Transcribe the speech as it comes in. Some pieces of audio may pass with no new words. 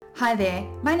Hi there,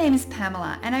 my name is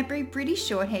Pamela and I breed British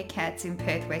Shorthair cats in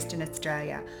Perth, Western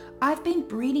Australia. I've been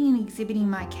breeding and exhibiting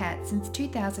my cats since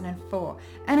 2004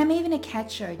 and I'm even a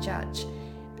cat show judge.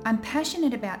 I'm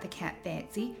passionate about the cat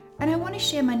fancy and I want to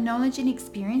share my knowledge and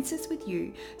experiences with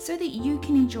you so that you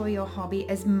can enjoy your hobby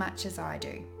as much as I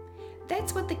do.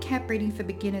 That's what the Cat Breeding for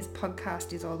Beginners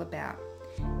podcast is all about.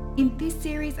 In this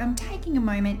series, I'm taking a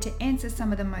moment to answer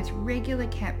some of the most regular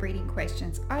cat breeding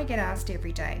questions I get asked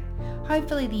every day.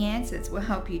 Hopefully the answers will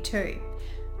help you too.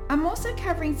 I'm also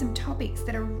covering some topics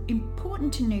that are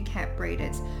important to new cat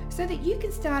breeders so that you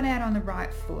can start out on the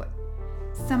right foot.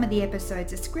 Some of the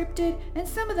episodes are scripted and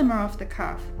some of them are off the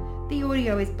cuff. The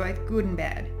audio is both good and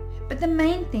bad, but the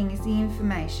main thing is the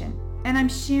information, and I'm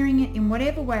sharing it in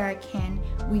whatever way I can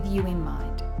with you in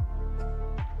mind.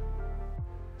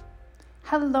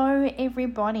 Hello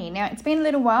everybody. Now it's been a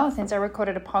little while since I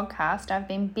recorded a podcast. I've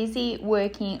been busy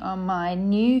working on my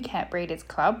new Cat Breeders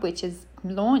Club, which is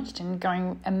launched and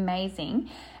going amazing.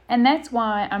 And that's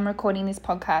why I'm recording this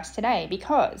podcast today,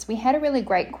 because we had a really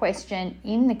great question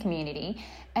in the community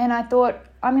and I thought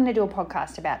I'm going to do a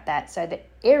podcast about that so that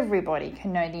everybody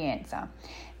can know the answer.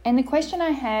 And the question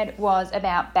I had was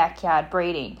about backyard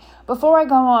breeding. Before I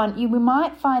go on, you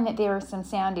might find that there are some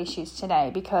sound issues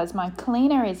today because my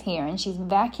cleaner is here and she's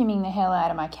vacuuming the hell out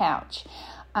of my couch.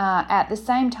 At the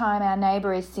same time, our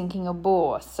neighbour is sinking a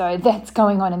bore, so that's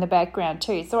going on in the background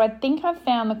too. So I think I've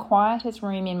found the quietest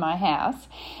room in my house,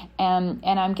 and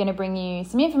I'm going to bring you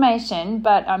some information,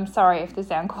 but I'm sorry if the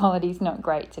sound quality is not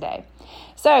great today.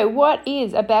 So what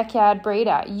is a backyard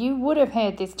breeder? You would have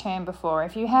heard this term before.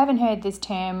 If you haven't heard this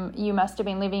term, you must have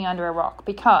been living under a rock,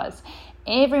 because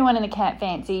everyone in the cat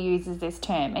fancy uses this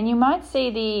term, and you might see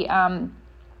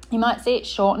it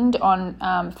shortened on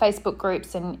Facebook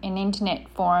groups and internet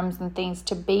forums and things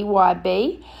to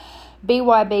BYB.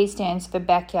 BYB stands for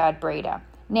backyard breeder.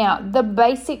 Now, the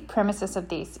basic premises of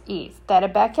this is that a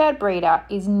backyard breeder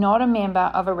is not a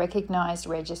member of a recognised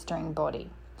registering body.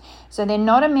 So they're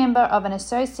not a member of an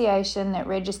association that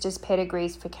registers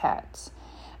pedigrees for cats.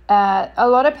 A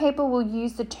lot of people will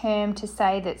use the term to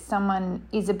say that someone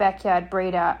is a backyard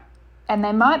breeder, and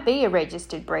they might be a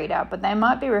registered breeder, but they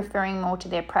might be referring more to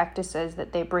their practices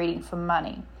that they're breeding for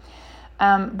money.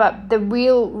 But the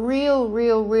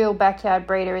real backyard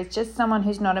breeder is just someone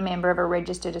who's not a member of a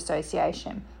registered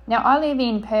association. Now, I live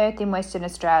in Perth in Western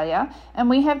Australia, and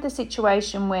we have the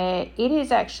situation where it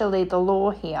is actually the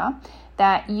law here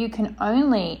that you can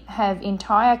only have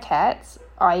entire cats,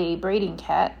 i.e. breeding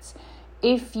cats,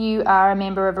 if you are a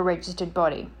member of a registered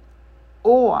body.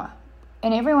 Or,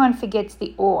 and everyone forgets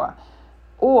the or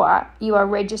you are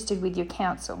registered with your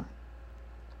council.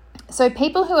 So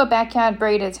people who are backyard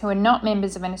breeders who are not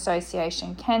members of an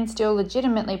association can still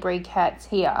legitimately breed cats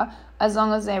here as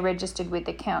long as they're registered with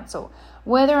the council.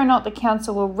 Whether or not the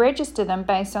council will register them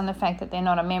based on the fact that they're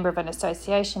not a member of an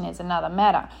association is another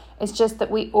matter. It's just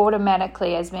that we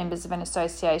automatically, as members of an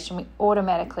association, we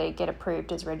automatically get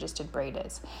approved as registered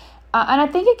breeders. And I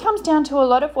think it comes down to a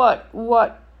lot of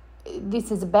what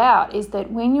this is about, is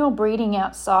that when you're breeding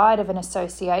outside of an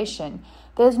association,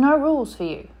 there's no rules for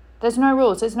you. There's no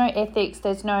rules, there's no ethics,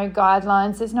 there's no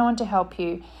guidelines, there's no one to help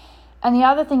you. And the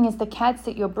other thing is the cats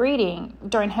that you're breeding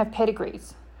don't have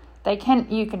pedigrees.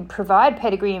 You can provide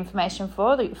pedigree information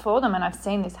for them, and I've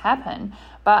seen this happen,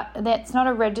 but that's not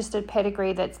a registered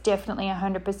pedigree. That's definitely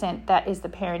 100% that is the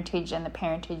parentage and the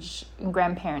parentage and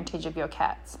grandparentage of your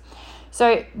cats.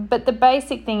 So, but the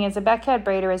basic thing is a backyard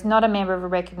breeder is not a member of a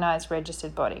recognised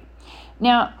registered body.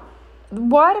 Now,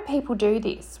 why do people do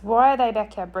this? Why are they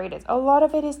backyard breeders? A lot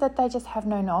of it is that they just have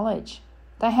no knowledge.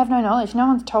 They have no knowledge. No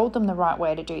one's told them the right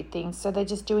way to do things, so they're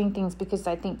just doing things because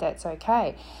they think that's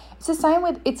okay. It's the same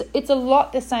with it's a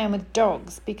lot the same with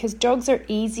dogs, because dogs are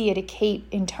easier to keep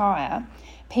entire.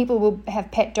 People will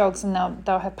have pet dogs and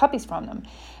they'll have puppies from them.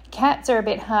 Cats are a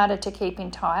bit harder to keep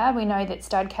entire. We know that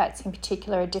stud cats in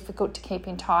particular are difficult to keep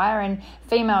entire, and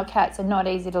female cats are not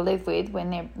easy to live with when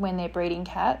they're breeding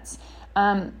cats.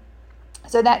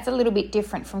 So that's a little bit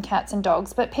different from cats and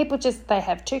dogs, but people they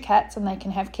have two cats and they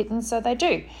can have kittens, so they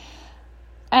do.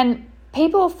 And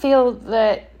people feel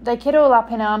that they get all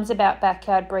up in arms about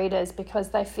backyard breeders because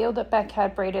they feel that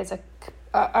backyard breeders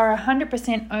are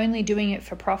 100% only doing it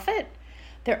for profit.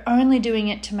 They're only doing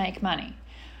it to make money.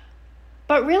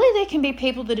 But really there can be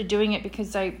people that are doing it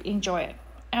because they enjoy it.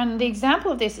 And the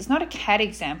example of this is not a cat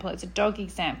example, it's a dog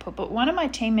example. But one of my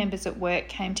team members at work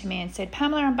came to me and said,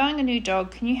 "Pamela, I'm buying a new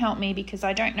dog. Can you help me? Because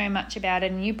I don't know much about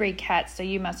it and you breed cats, so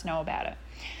you must know about it."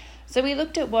 So we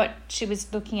looked at what she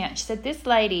was looking at. She said, "This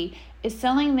lady is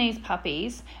selling these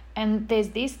puppies and there's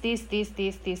this,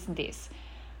 and this.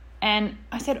 And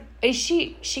I said,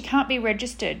 she can't be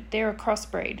registered. They're a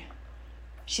crossbreed.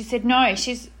 She said, no,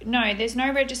 there's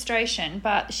no registration,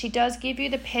 but she does give you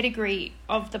the pedigree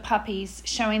of the puppies,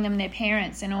 showing them their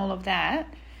parents and all of that.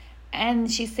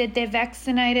 And she said they're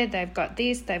vaccinated, they've got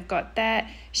this, they've got that.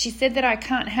 She said that I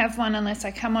can't have one unless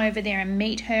I come over there and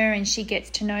meet her and she gets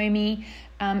to know me.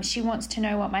 She wants to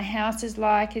know what my house is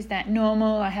like. Is that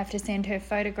normal? I have to send her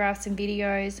photographs and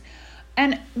videos.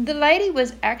 And the lady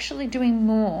was actually doing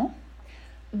more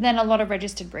than a lot of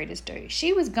registered breeders do.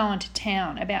 She was going to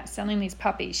town about selling these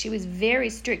puppies. She was very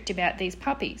strict about these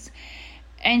puppies.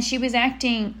 And she was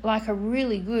acting like a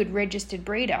really good registered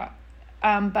breeder.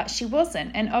 But she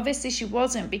wasn't. And obviously she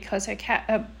wasn't because her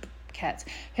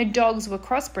her dogs were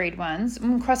crossbreed ones.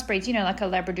 Crossbreeds, like a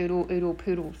Labradoodle, Oodle,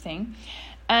 Poodle thing.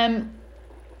 And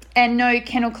no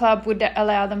kennel club would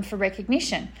allow them for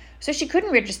recognition. So she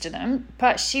couldn't register them,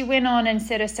 but she went on and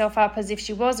set herself up as if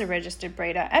she was a registered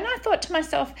breeder. And I thought to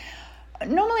myself,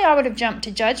 normally I would have jumped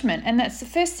to judgment, and that's the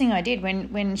first thing I did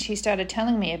when she started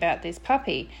telling me about this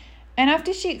puppy. And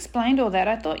after she explained all that,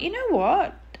 I thought, you know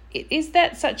what? Is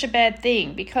that such a bad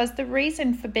thing? Because the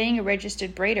reason for being a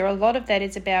registered breeder, a lot of that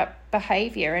is about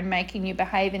behaviour and making you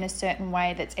behave in a certain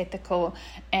way that's ethical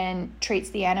and treats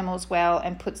the animals well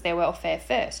and puts their welfare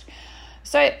first.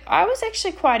 So I was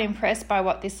actually quite impressed by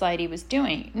what this lady was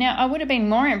doing. Now, I would have been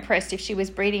more impressed if she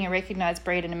was breeding a recognised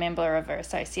breed and a member of her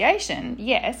association,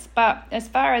 yes, but as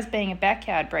far as being a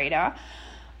backyard breeder,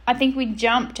 I think we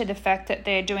jump to the fact that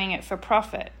they're doing it for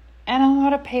profit. And a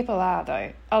lot of people are,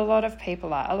 though. A lot of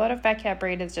people are. A lot of backyard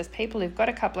breeders, just people who've got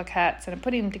a couple of cats and are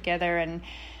putting them together and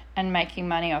making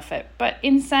money off it. But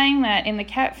in saying that, in the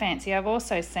cat fancy, I've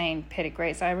also seen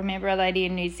pedigrees. I remember a lady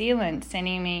in New Zealand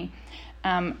sending me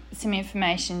some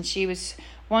information. She was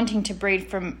wanting to breed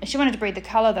she wanted to breed the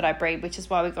colour that I breed, which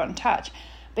is why we got in touch.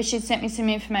 But she'd sent me some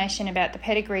information about the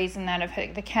pedigrees and that of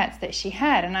the cats that she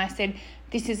had. And I said,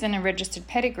 this isn't a registered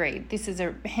pedigree. This is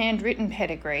a handwritten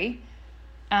pedigree.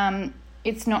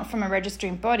 It's not from a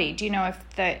registering body. Do you know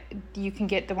if you can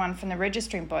get the one from the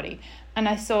registering body? And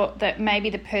I thought that maybe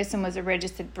the person was a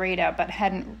registered breeder but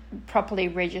hadn't properly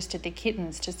registered the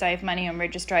kittens to save money on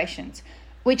registrations,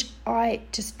 which I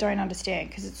just don't understand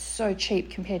because it's so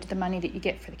cheap compared to the money that you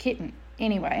get for the kitten.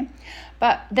 Anyway,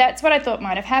 but that's what I thought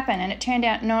might have happened. And it turned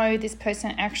out, no, this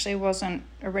person actually wasn't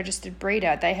a registered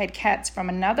breeder. They had cats from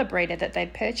another breeder that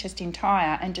they'd purchased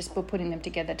entire and just were putting them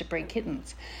together to breed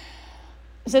kittens.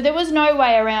 So there was no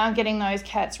way around getting those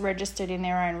cats registered in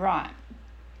their own right.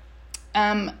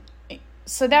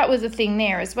 So that was a thing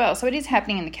there as well. So it is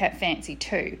happening in the cat fancy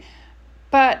too.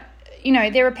 But,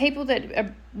 there are people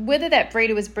that, whether that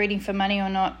breeder was breeding for money or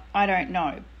not, I don't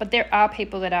know. But there are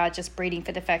people that are just breeding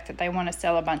for the fact that they want to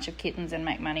sell a bunch of kittens and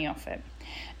make money off it.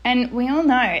 And we all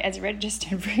know, as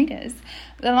registered breeders,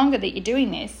 the longer that you're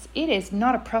doing this, it is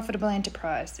not a profitable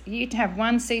enterprise. You have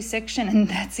one C-section and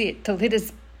that's it. The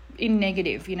litter's in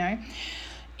negative,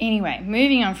 Anyway,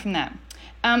 moving on from that.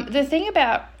 The thing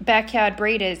about backyard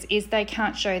breeders is they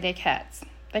can't show their cats.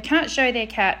 They can't show their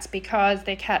cats because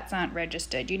their cats aren't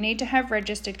registered. You need to have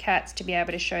registered cats to be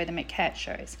able to show them at cat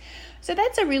shows. So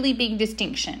that's a really big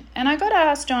distinction. And I got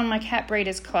asked on my Cat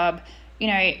Breeders Club,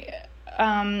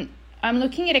 I'm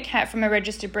looking at a cat from a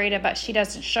registered breeder, but she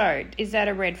doesn't show. Is that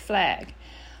a red flag?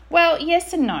 Well,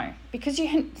 yes and no, because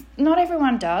not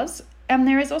everyone does. And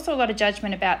there is also a lot of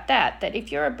judgment about that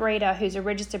if you're a breeder who's a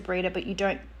registered breeder but you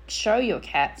don't show your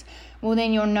cats, well,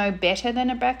 then you're no better than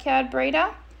a backyard breeder.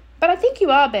 But I think you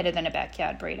are better than a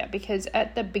backyard breeder because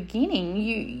at the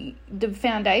beginning, the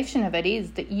foundation of it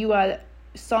is that you are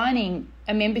signing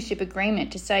a membership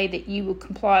agreement to say that you will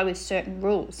comply with certain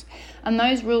rules. And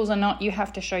those rules are not you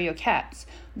have to show your cats.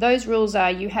 Those rules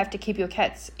are you have to keep your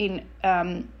cats in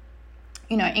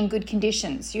good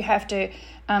conditions. You have to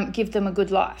give them a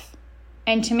good life.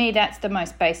 And to me, that's the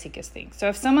most basicest thing. So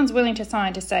if someone's willing to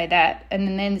sign to say that, and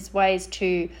then there's ways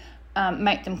to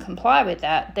make them comply with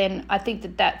that, then I think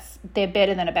they're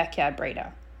better than a backyard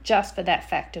breeder, just for that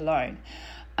fact alone.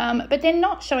 But then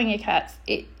not showing your cats,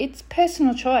 it's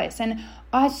personal choice. And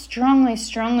I strongly,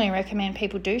 strongly recommend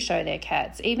people do show their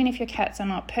cats. Even if your cats are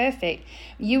not perfect,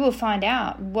 you will find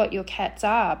out what your cats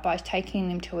are by taking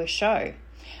them to a show.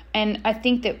 And I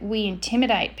think that we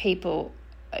intimidate people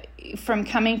from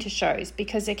coming to shows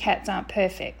because their cats aren't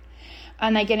perfect.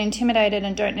 And they get intimidated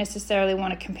and don't necessarily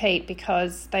want to compete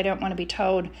because they don't want to be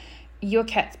told, your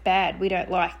cat's bad, we don't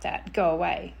like that, go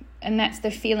away. And that's the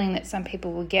feeling that some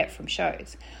people will get from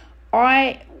shows.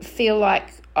 I feel like,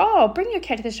 bring your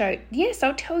cat to the show. Yes,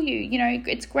 I'll tell you,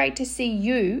 it's great to see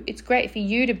you. It's great for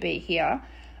you to be here.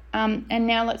 And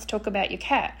now let's talk about your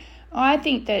cat. I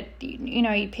think that, you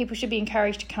know, people should be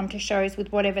encouraged to come to shows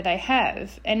with whatever they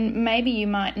have. And maybe you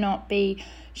might not be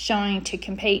showing to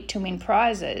compete to win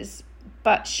prizes,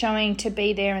 but showing to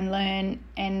be there and learn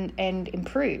and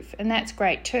improve. And that's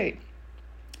great too.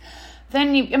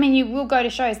 Then, you will go to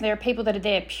shows. There are people that are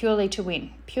there purely to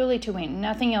win.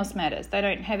 Nothing else matters. They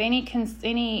don't have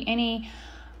any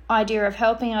idea of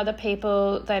helping other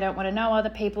people. They don't want to know other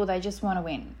people. They just want to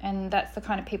win. And that's the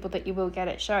kind of people that you will get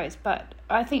at shows. But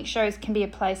I think shows can be a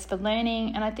place for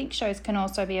learning, and I think shows can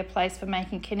also be a place for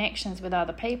making connections with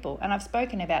other people. And I've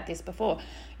spoken about this before.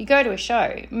 You go to a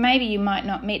show, maybe you might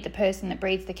not meet the person that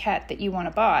breeds the cat that you want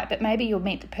to buy, but maybe you'll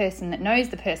meet the person that knows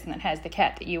the person that has the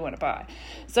cat that you want to buy.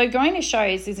 So going to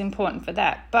shows is important for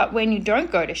that. But when you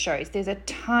don't go to shows, there's a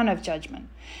ton of judgment.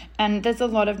 And there's a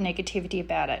lot of negativity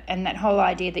about it, and that whole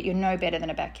idea that you're no better than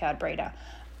a backyard breeder.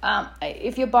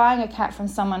 If you're buying a cat from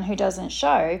someone who doesn't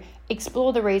show,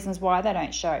 explore the reasons why they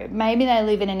don't show. Maybe they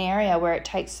live in an area where it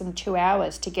takes them 2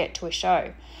 hours to get to a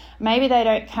show. Maybe they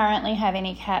don't currently have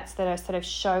any cats that are sort of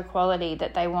show quality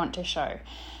that they want to show.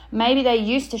 Maybe they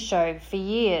used to show for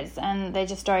years and they're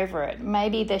just over it.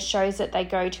 Maybe the shows that they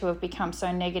go to have become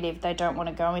so negative they don't want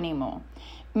to go anymore.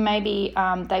 Maybe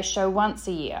they show once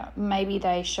a year. Maybe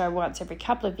they show once every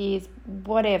couple of years,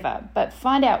 whatever. But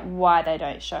find out why they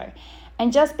don't show.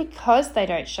 And just because they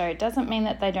don't show doesn't mean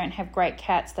that they don't have great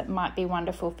cats that might be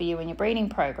wonderful for you in your breeding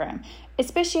program.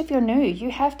 Especially if you're new,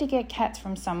 you have to get cats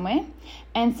from somewhere.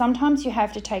 And sometimes you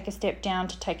have to take a step down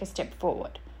to take a step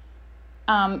forward.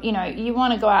 You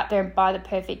want to go out there and buy the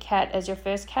perfect cat as your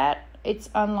first cat. It's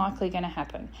unlikely going to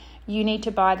happen. You need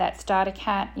to buy that starter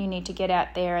cat. You need to get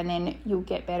out there, and then you'll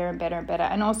get better and better and better.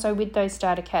 And also with those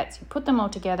starter cats, you put them all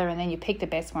together and then you pick the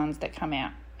best ones that come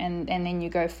out, and then you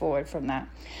go forward from that.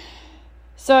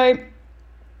 So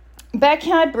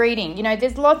backyard breeding,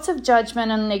 there's lots of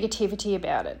judgment and negativity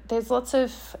about it.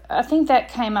 I think that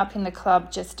came up in the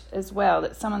club just as well,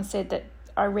 that someone said that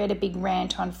I read a big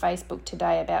rant on Facebook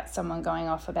today about someone going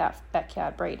off about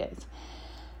backyard breeders.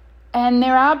 And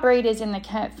there are breeders in the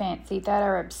cat fancy that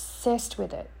are obsessed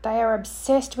with it. They are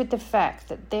obsessed with the fact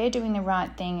that they're doing the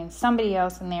right thing and somebody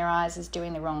else in their eyes is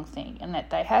doing the wrong thing, and that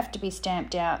they have to be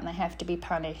stamped out and they have to be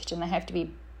punished and they have to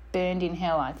be burned in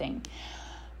hell, I think.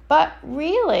 But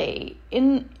really,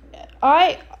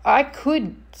 I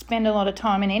could spend a lot of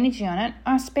time and energy on it.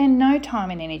 I spend no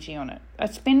time and energy on it. I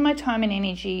spend my time and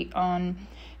energy on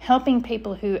helping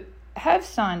people who have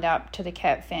signed up to the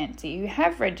cat fancy, who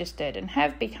have registered and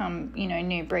have become,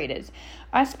 new breeders.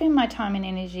 I spend my time and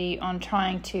energy on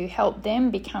trying to help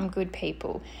them become good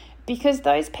people, because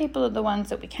those people are the ones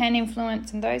that we can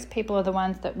influence, and those people are the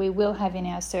ones that we will have in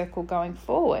our circle going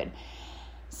forward.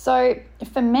 So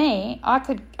for me, I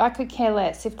could care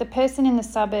less. If the person in the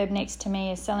suburb next to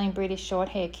me is selling British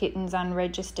Shorthair kittens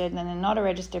unregistered and they're not a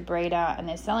registered breeder and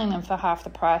they're selling them for half the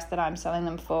price that I'm selling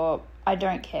them for, I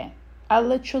don't care. I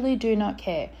literally do not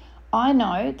care. I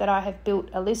know that I have built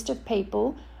a list of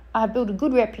people, I've built a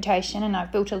good reputation, and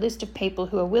I've built a list of people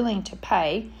who are willing to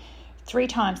pay 3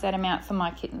 times that amount for my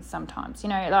kittens sometimes.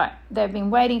 They've been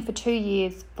waiting for 2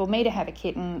 years for me to have a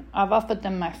kitten. I've offered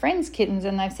them my friends' kittens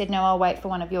and they've said, no, I'll wait for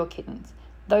one of your kittens.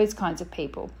 Those kinds of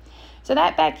people. So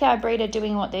that backyard breeder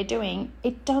doing what they're doing,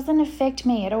 it doesn't affect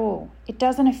me at all.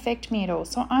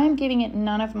 So I'm giving it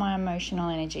none of my emotional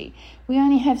energy. We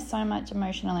only have so much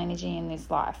emotional energy in this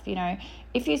life.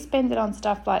 If you spend it on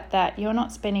stuff like that, you're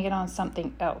not spending it on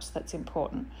something else that's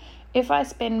important. If I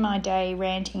spend my day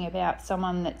ranting about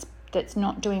someone that's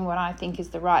not doing what I think is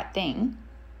the right thing,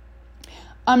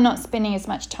 I'm not spending as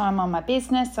much time on my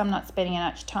business. I'm not spending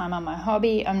as much time on my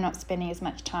hobby. I'm not spending as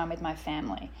much time with my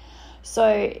family.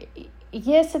 So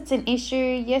yes, it's an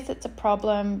issue. Yes, it's a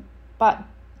problem. But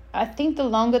I think the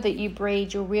longer that you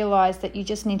breed, you'll realise that you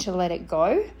just need to let it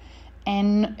go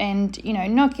and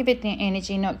not give it the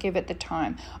energy, not give it the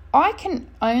time. I can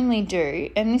only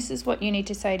do, and this is what you need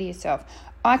to say to yourself,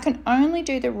 I can only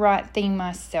do the right thing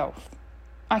myself.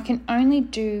 I can only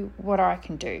do what I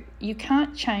can do. You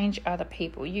can't change other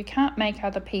people. You can't make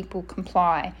other people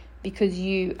comply because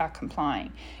you are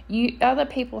complying. Other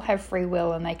people have free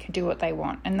will and they can do what they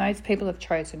want, and those people have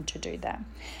chosen to do that.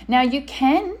 Now, you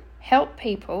can help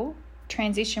people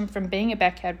transition from being a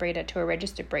backyard breeder to a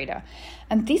registered breeder.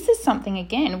 And this is something,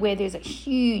 again, where there's a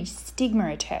huge stigma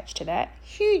attached to that.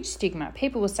 Huge stigma.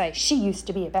 People will say, she used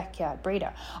to be a backyard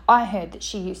breeder. I heard that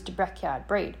she used to backyard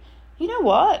breed. You know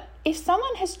what? If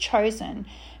someone has chosen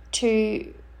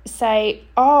to say,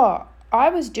 oh, I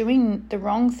was doing the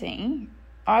wrong thing,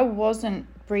 I wasn't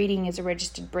breeding as a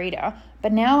registered breeder,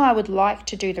 but now I would like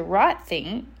to do the right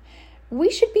thing, we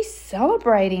should be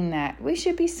celebrating that. We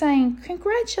should be saying,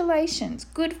 congratulations,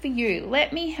 good for you.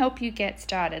 Let me help you get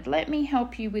started. Let me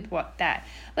help you with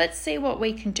let's see what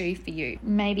we can do for you.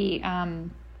 Maybe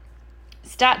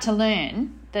start to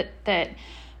learn that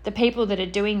the people that are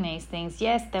doing these things,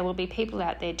 yes, there will be people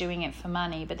out there doing it for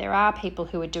money, but there are people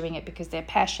who are doing it because they're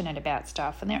passionate about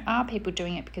stuff, and there are people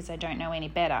doing it because they don't know any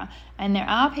better, and there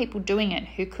are people doing it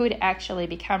who could actually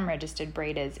become registered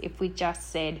breeders if we just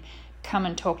said, come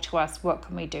and talk to us, what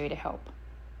can we do to help?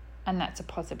 And that's a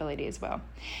possibility as well.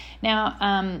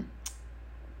 Now,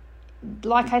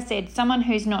 like I said, someone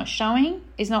who's not showing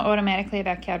is not automatically a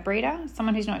backyard breeder.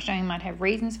 Someone who's not showing might have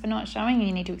reasons for not showing, and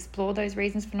you need to explore those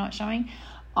reasons for not showing.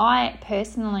 I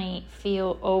personally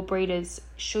feel all breeders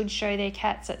should show their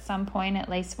cats at some point, at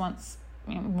least once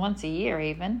a year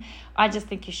even. I just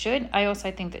think you should. I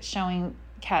also think that showing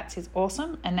cats is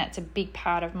awesome, and that's a big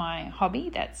part of my hobby.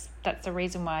 That's the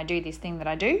reason why I do this thing that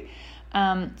I do.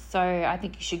 So I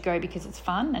think you should go because it's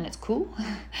fun and it's cool.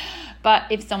 But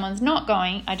if someone's not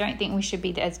going, I don't think we should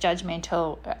be as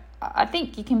judgmental. I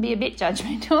think you can be a bit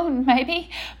judgmental maybe,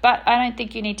 but I don't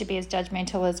think you need to be as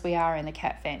judgmental as we are in the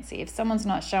cat fancy. If someone's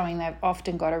not showing, they've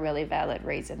often got a really valid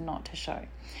reason not to show.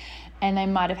 And they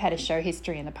might have had a show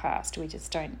history in the past.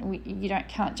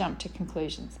 Can't jump to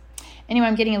conclusions. Anyway,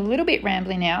 I'm getting a little bit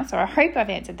rambly now, so I hope I've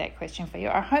answered that question for you.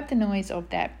 I hope the noise of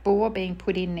that boar being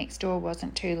put in next door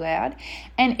wasn't too loud.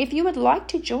 And if you would like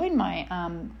to join my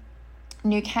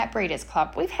new Cat Breeders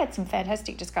Club, we've had some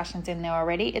fantastic discussions in there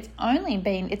already. It's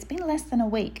been less than a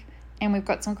week, and we've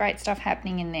got some great stuff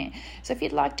happening in there. So if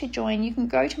you'd like to join, you can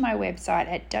go to my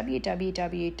website at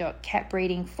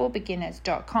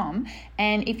www.catbreedingforbeginners.com,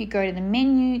 and if you go to the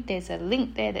menu, there's a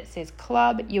link there that says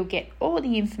club. You'll get all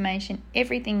the information,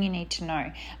 everything you need to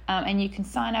know, and you can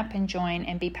sign up and join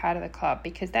and be part of the club,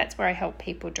 because that's where I help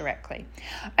people directly.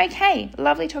 Okay,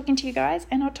 lovely talking to you guys,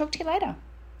 and I'll talk to you later.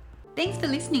 Thanks for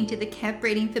listening to the Cat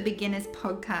Breeding for Beginners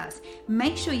podcast.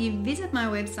 Make sure you visit my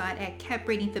website at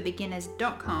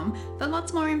catbreedingforbeginners.com for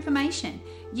lots more information.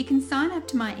 You can sign up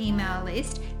to my email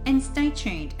list and stay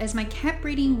tuned as my Cat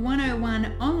Breeding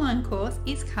 101 online course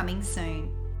is coming soon.